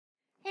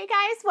Hey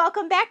guys,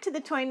 welcome back to the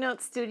Toy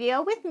Note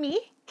Studio with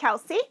me,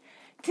 Kelsey.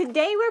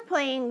 Today we're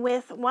playing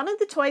with one of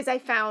the toys I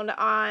found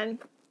on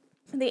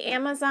the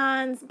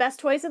Amazon's Best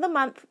Toys of the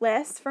Month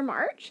list for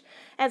March,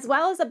 as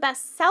well as a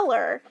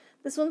bestseller.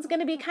 This one's going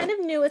to be kind of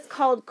new. It's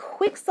called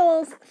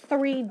Qixels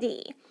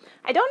 3D.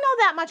 I don't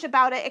know that much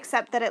about it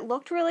except that it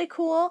looked really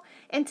cool,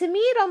 and to me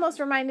it almost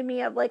reminded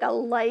me of like a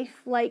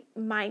lifelike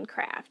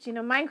Minecraft. You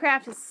know,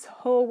 Minecraft is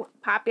so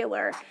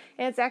popular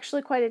and it's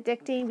actually quite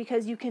addicting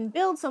because you can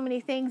build so many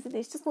things in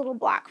these just little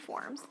block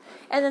forms.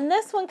 And then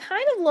this one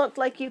kind of looked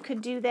like you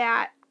could do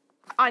that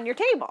on your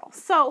table.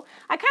 So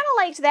I kind of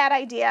liked that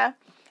idea.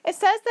 It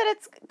says that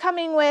it's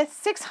coming with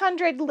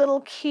 600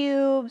 little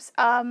cubes,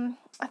 a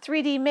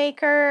 3D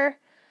maker,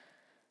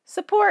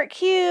 support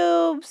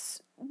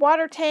cubes,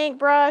 water tank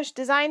brush,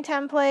 design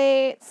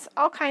templates,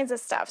 all kinds of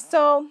stuff.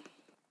 So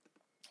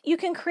you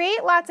can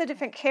create lots of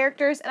different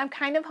characters, and I'm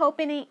kind of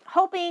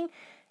hoping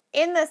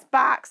in this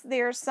box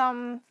there's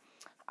some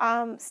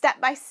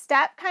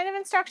step-by-step kind of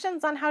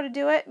instructions on how to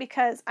do it,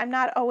 because I'm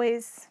not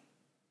always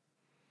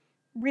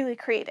really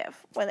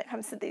creative when it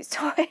comes to these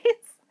toys.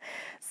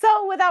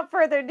 So without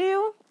further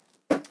ado,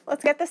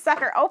 let's get this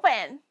sucker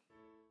open.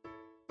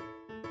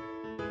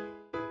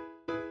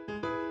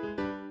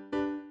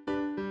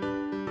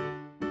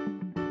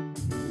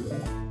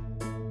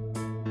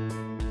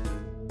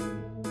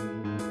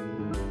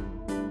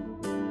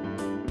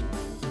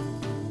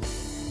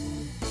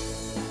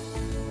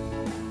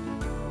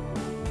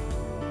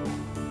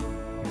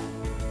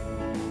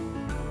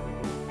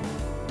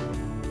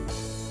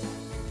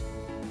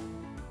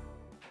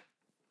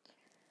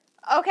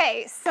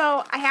 Okay,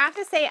 so I have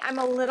to say I'm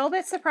a little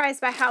bit surprised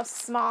by how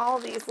small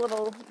these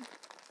little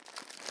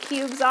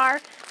cubes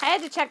are. I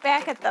had to check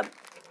back at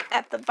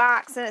the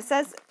box, and it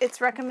says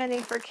it's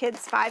recommending for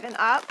kids 5 and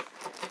up.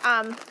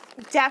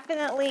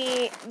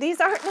 Definitely,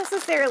 these aren't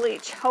necessarily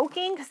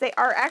choking because they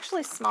are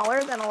actually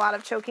smaller than a lot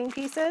of choking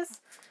pieces.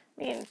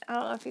 I mean, I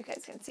don't know if you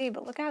guys can see,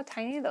 but look how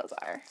tiny those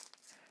are.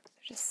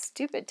 They're just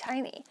stupid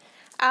tiny.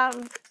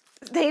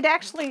 They'd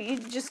actually, you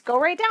just go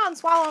right down,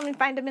 swallow them, and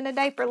find them in a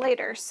diaper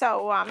later.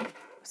 So,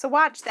 so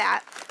watch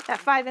that. That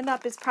 5 and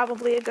up is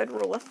probably a good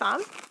rule of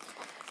thumb.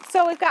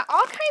 So we've got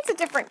all kinds of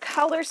different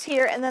colors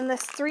here, and then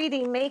this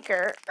 3D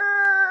maker.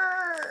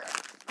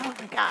 Oh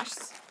my gosh,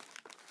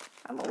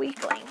 I'm a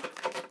weakling.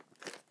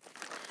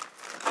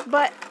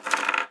 But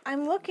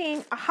I'm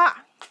looking,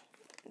 aha,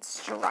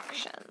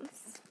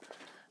 instructions.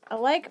 I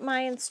like my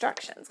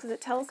instructions because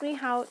it tells me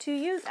how to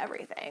use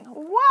everything.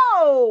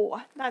 Whoa,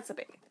 that's a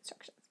big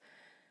instruction.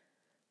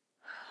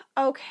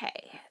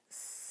 Okay,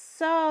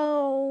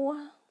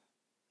 so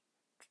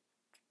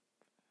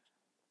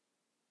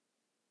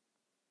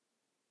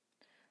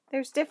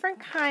there's different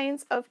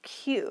kinds of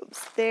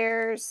cubes.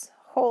 There's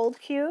hold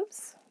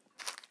cubes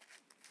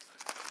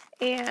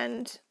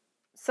and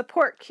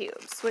support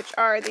cubes, which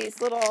are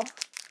these little,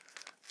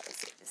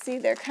 see,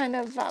 they're kind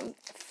of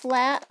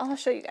flat. I'll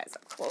show you guys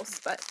up close,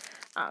 but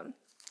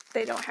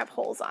they don't have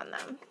holes on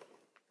them.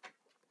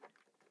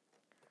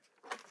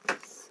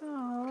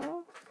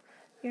 So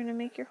you're going to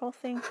make your whole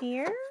thing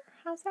here.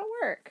 How's that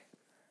work?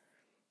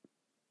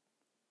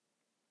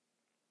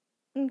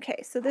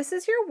 Okay, so this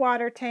is your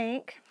water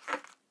tank.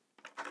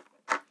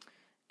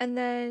 And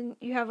then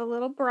you have a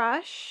little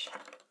brush.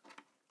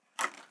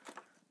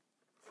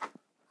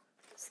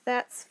 So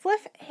that's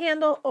flip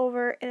handle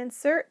over and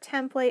insert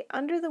template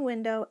under the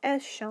window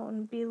as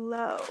shown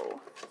below.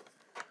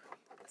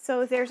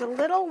 So there's a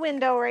little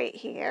window right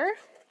here.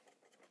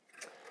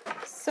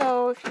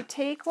 So if you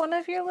take one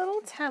of your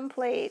little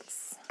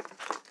templates,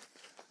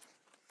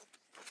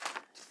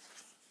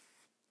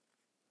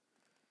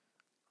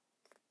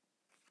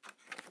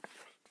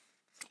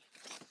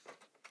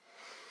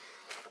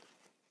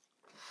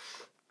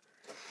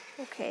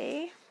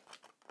 okay.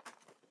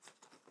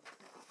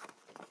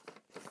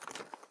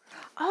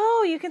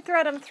 Oh, you can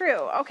thread them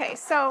through. Okay,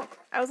 so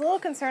I was a little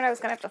concerned I was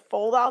going to have to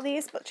fold all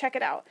these, but check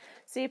it out.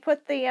 So you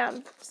put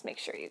the, just make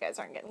sure you guys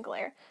aren't getting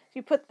glare.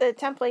 You put the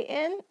template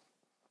in,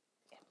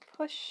 and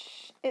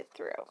push it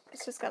through.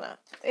 It's just gonna,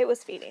 it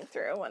was feeding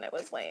through when it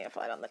was laying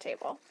flat on the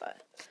table, but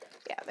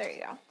yeah, there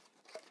you go.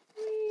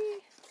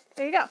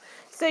 There you go.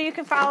 So you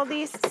can follow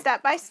these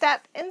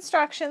step-by-step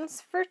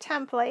instructions for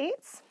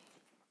templates.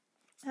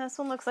 This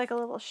one looks like a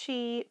little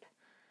sheep.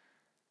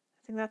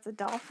 I think that's a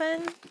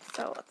dolphin.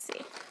 So let's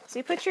see. So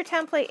you put your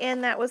template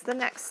in. That was the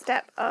next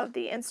step of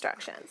the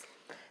instructions.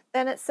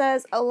 Then it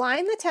says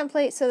align the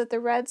template so that the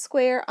red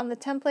square on the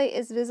template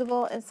is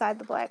visible inside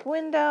the black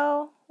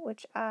window,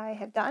 which I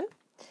have done.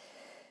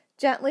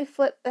 Gently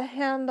flip the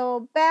handle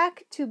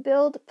back to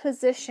build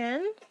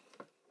position.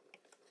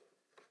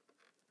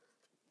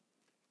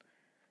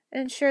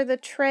 Ensure the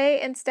tray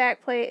and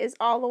stack plate is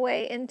all the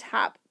way in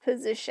top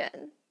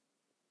position.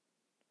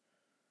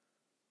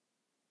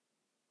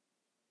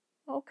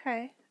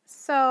 Okay,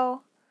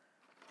 so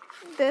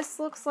this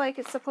looks like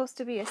it's supposed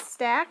to be a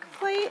stack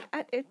plate.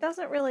 It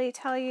doesn't really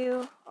tell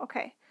you.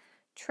 Okay,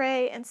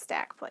 tray and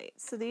stack plate.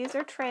 So these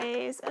are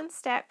trays and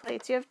stack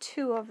plates. You have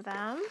 2 of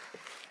them.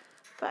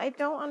 but I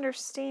don't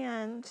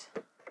understand.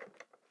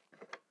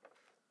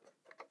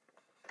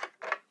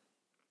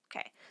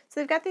 Okay, so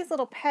they've got these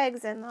little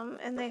pegs in them,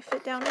 and they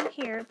fit down in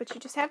here, but you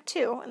just have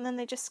two, and then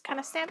they just kind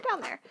of snap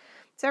down there.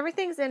 So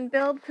everything's in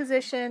build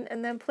position,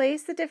 and then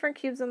place the different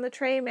cubes on the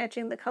tray,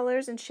 matching the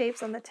colors and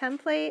shapes on the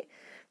template.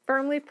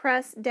 Firmly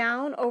press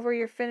down over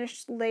your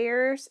finished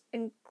layers,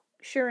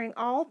 ensuring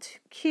all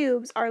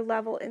cubes are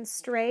level and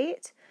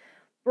straight.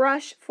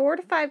 Brush 4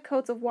 to 5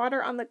 coats of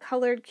water on the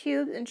colored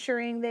cubes,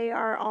 ensuring they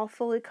are all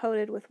fully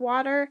coated with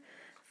water.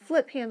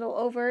 Flip handle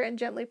over and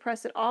gently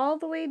press it all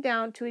the way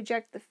down to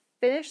eject the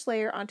finished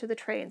layer onto the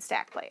tray and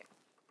stack plate.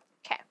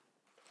 Okay,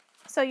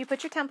 so you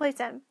put your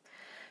templates in.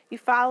 You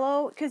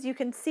follow, because you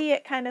can see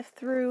it kind of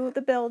through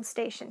the build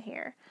station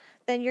here.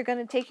 Then you're going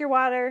to take your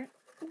water,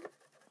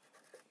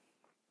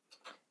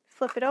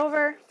 flip it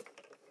over,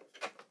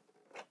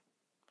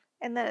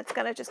 and then it's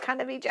going to just kind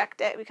of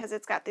eject it because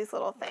it's got these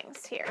little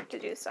things here to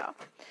do so.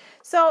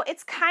 So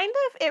it's kind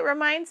of, it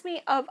reminds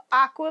me of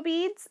aqua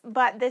beads,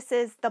 but this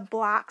is the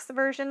blocks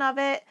version of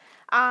it.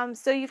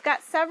 So you've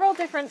got several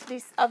different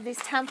of these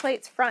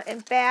templates front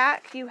and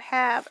back. You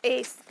have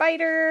a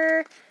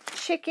spider,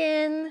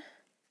 chicken,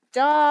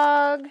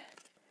 dog,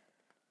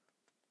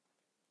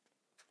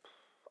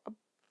 a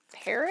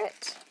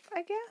parrot,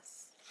 I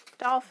guess,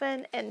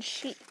 dolphin, and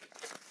sheep.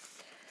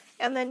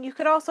 And then you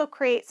could also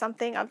create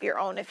something of your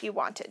own if you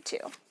wanted to.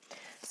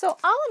 So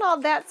all in all,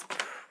 that's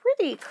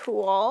pretty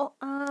cool.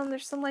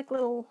 There's some like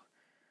little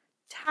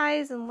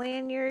ties and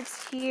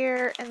lanyards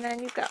here, and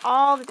then you've got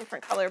all the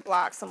different color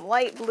blocks, some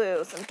light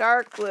blue, some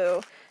dark blue,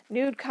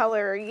 nude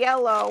color,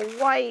 yellow,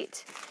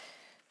 white,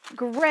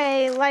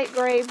 gray, light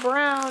gray,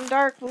 brown,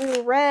 dark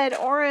blue, red,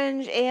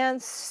 orange,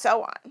 and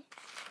so on.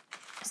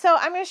 So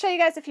I'm going to show you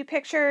guys a few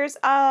pictures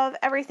of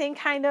everything,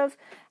 kind of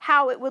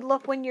how it would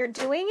look when you're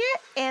doing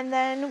it, and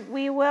then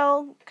we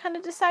will kind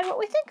of decide what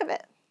we think of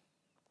it.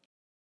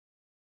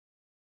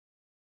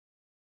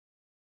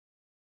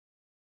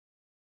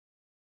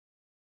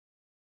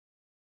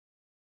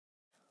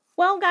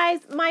 Well guys,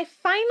 my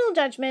final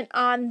judgment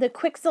on the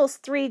Qixels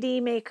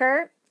 3D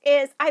maker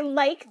is I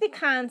like the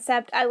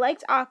concept. I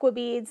liked aqua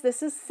beads.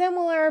 This is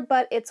similar,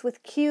 but it's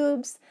with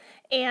cubes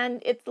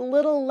and it's a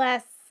little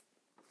less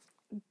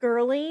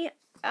girly.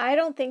 I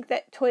don't think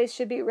that toys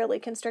should be really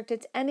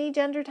constricted to any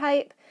gender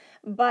type,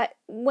 but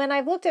when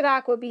I've looked at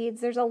aqua beads,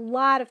 there's a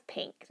lot of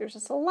pink. There's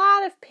just a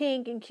lot of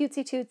pink and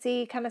cutesy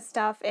tootsy kind of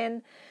stuff,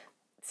 and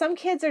some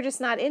kids are just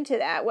not into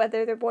that,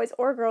 whether they're boys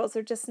or girls.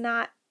 They're just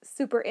not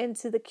super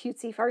into the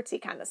cutesy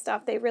fartsy kind of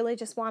stuff. They really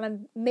just want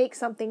to make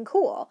something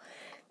cool.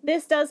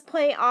 This does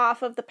play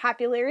off of the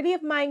popularity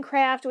of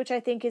Minecraft, which I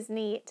think is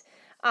neat.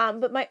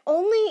 But my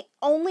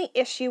only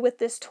issue with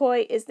this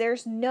toy is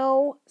there's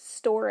no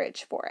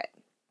storage for it.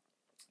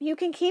 You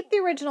can keep the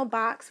original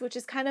box, which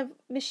is kind of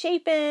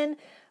misshapen,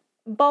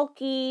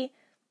 bulky,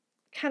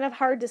 kind of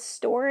hard to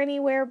store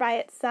anywhere by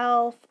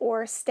itself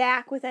or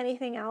stack with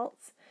anything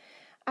else.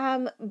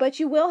 But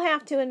you will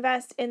have to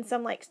invest in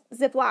some like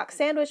Ziploc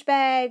sandwich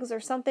bags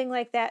or something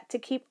like that to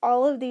keep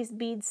all of these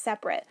beads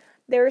separate.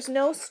 There's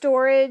no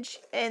storage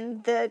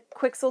in the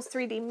Qixels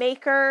 3D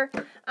maker.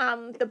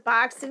 The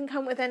box didn't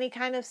come with any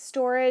kind of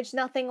storage,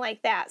 nothing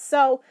like that.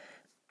 So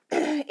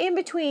in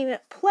between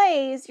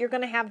plays, you're going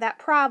to have that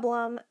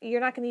problem.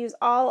 You're not going to use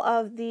all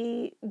of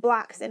the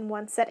blocks in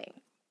one sitting.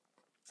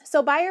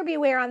 So buyer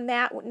beware on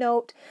that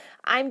note.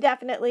 I'm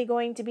definitely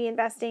going to be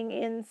investing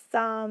in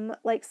some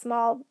like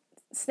small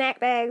snack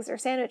bags or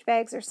sandwich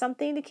bags or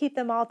something to keep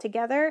them all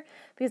together,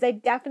 because I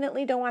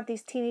definitely don't want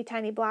these teeny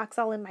tiny blocks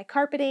all in my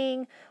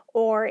carpeting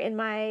or in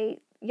my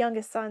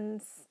youngest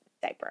son's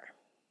diaper.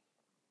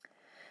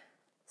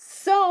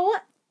 So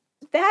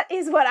that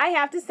is what I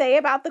have to say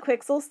about the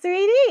Qixels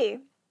 3D.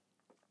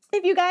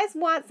 If you guys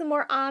want some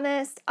more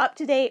honest,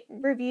 up-to-date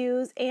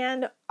reviews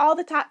and all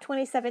the top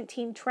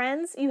 2017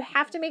 trends, you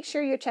have to make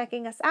sure you're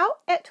checking us out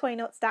at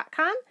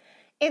toynotes.com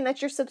and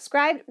that you're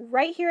subscribed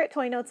right here at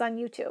Toy Notes on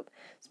YouTube.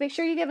 So make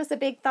sure you give us a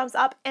big thumbs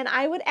up, and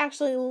I would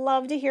actually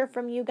love to hear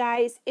from you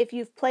guys if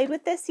you've played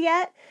with this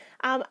yet.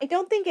 I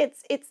don't think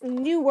it's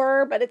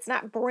newer, but it's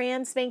not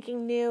brand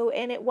spanking new,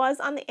 and it was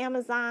on the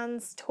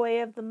Amazon's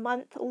Toy of the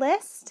Month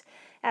list,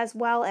 as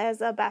well as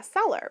a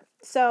bestseller.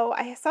 So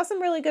I saw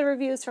some really good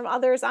reviews from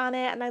others on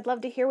it, and I'd love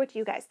to hear what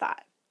you guys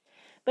thought.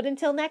 But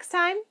until next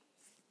time,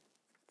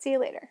 see you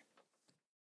later.